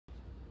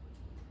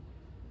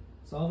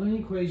Solve an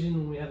equation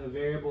when we have a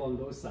variable on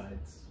both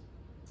sides.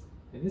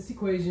 In this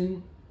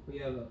equation, we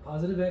have a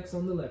positive x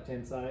on the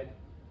left-hand side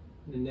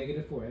and a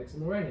negative 4x on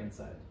the right-hand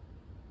side.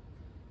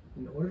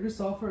 In order to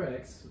solve for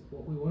x,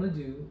 what we want to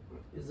do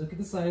is look at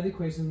the side of the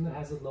equation that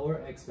has a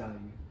lower x value.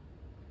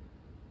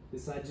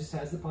 This side just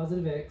has the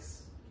positive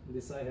x, and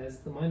this side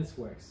has the minus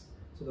 4x.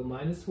 So the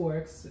minus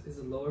 4x is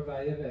a lower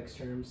value of x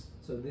terms,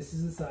 so this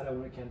is the side I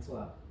want to cancel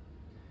out.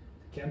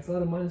 To cancel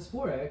out a minus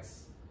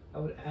 4x, I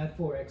would add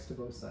 4x to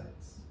both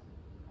sides.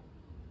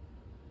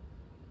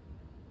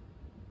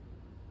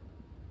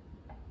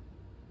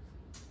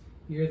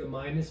 Here the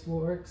minus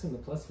 4x and the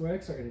plus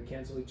 4x are going to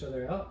cancel each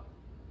other out.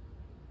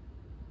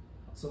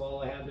 So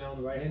all I have now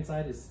on the right hand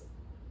side is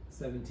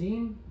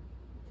 17.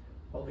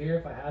 Over here,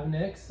 if I have an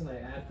x and I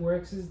add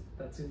 4x's,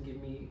 that's going to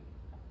give me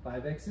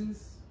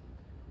 5x's.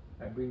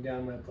 I bring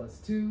down my plus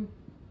 2.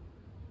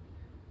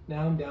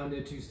 Now I'm down to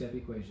a two-step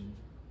equation.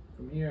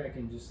 From here I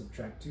can just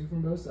subtract 2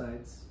 from both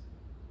sides.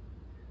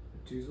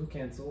 The 2's will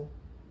cancel.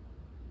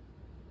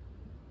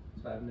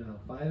 So I have now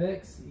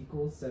 5x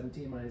equals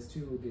 17 minus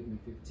 2 will give me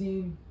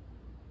 15.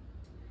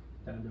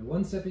 Down to a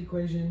one-step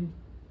equation.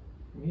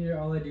 From here,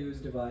 all I do is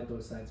divide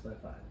both sides by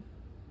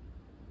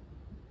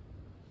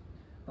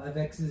 5.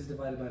 5x's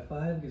divided by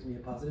 5 gives me a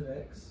positive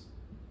x.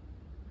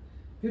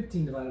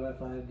 15 divided by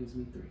 5 gives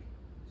me 3.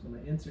 So my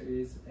answer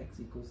is x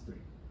equals 3.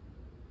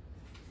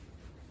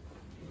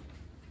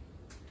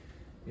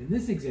 In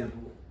this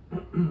example,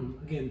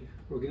 again,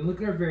 we're going to look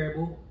at our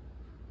variable.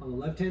 On the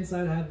left-hand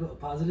side, I have a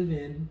positive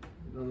n,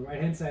 and on the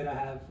right-hand side, I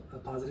have a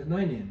positive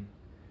 9n.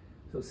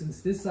 So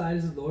since this side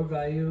is the lower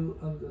value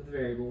of the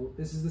variable,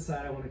 this is the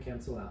side I want to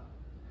cancel out.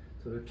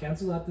 So to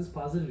cancel out this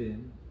positive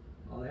n,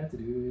 all I have to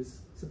do is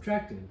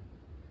subtract n.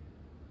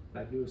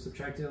 If I do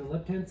subtract it on the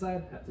left-hand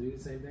side, I have to do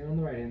the same thing on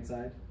the right-hand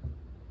side.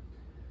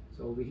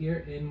 So over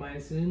here, n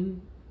minus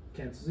n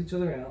cancels each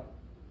other out.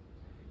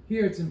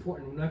 Here it's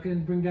important, we're not going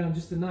to bring down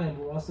just the 9,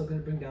 we're also going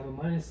to bring down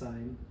the minus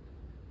sign.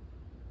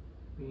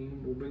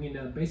 Meaning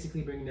we're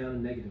basically bringing down a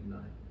negative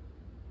 9.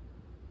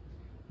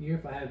 Here,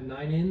 if I have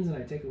 9 n's and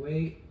I take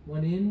away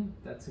 1 n,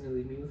 that's going to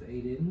leave me with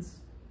 8 n's.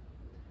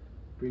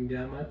 Bring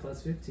down my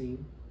plus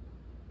 15.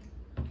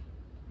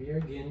 Here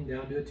again,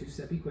 down to a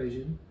two-step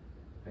equation.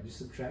 I just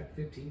subtract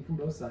 15 from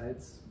both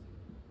sides.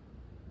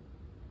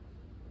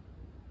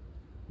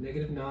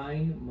 Negative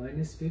 9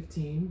 minus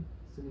 15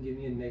 is going to give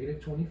me a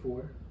negative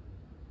 24.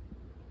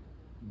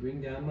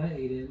 Bring down my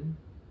 8n.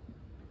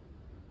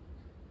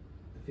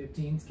 The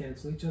 15's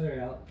cancel each other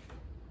out.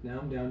 Now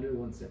I'm down to a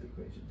one-step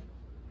equation.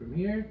 From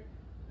here,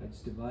 I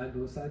just divide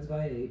both sides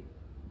by 8.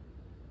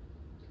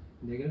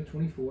 Negative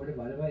 24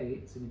 divided by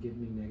 8 is going to give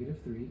me negative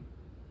 3.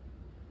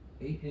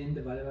 8n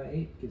divided by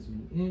 8 gives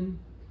me n.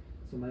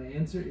 So my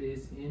answer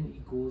is n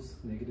equals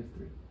negative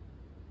 3.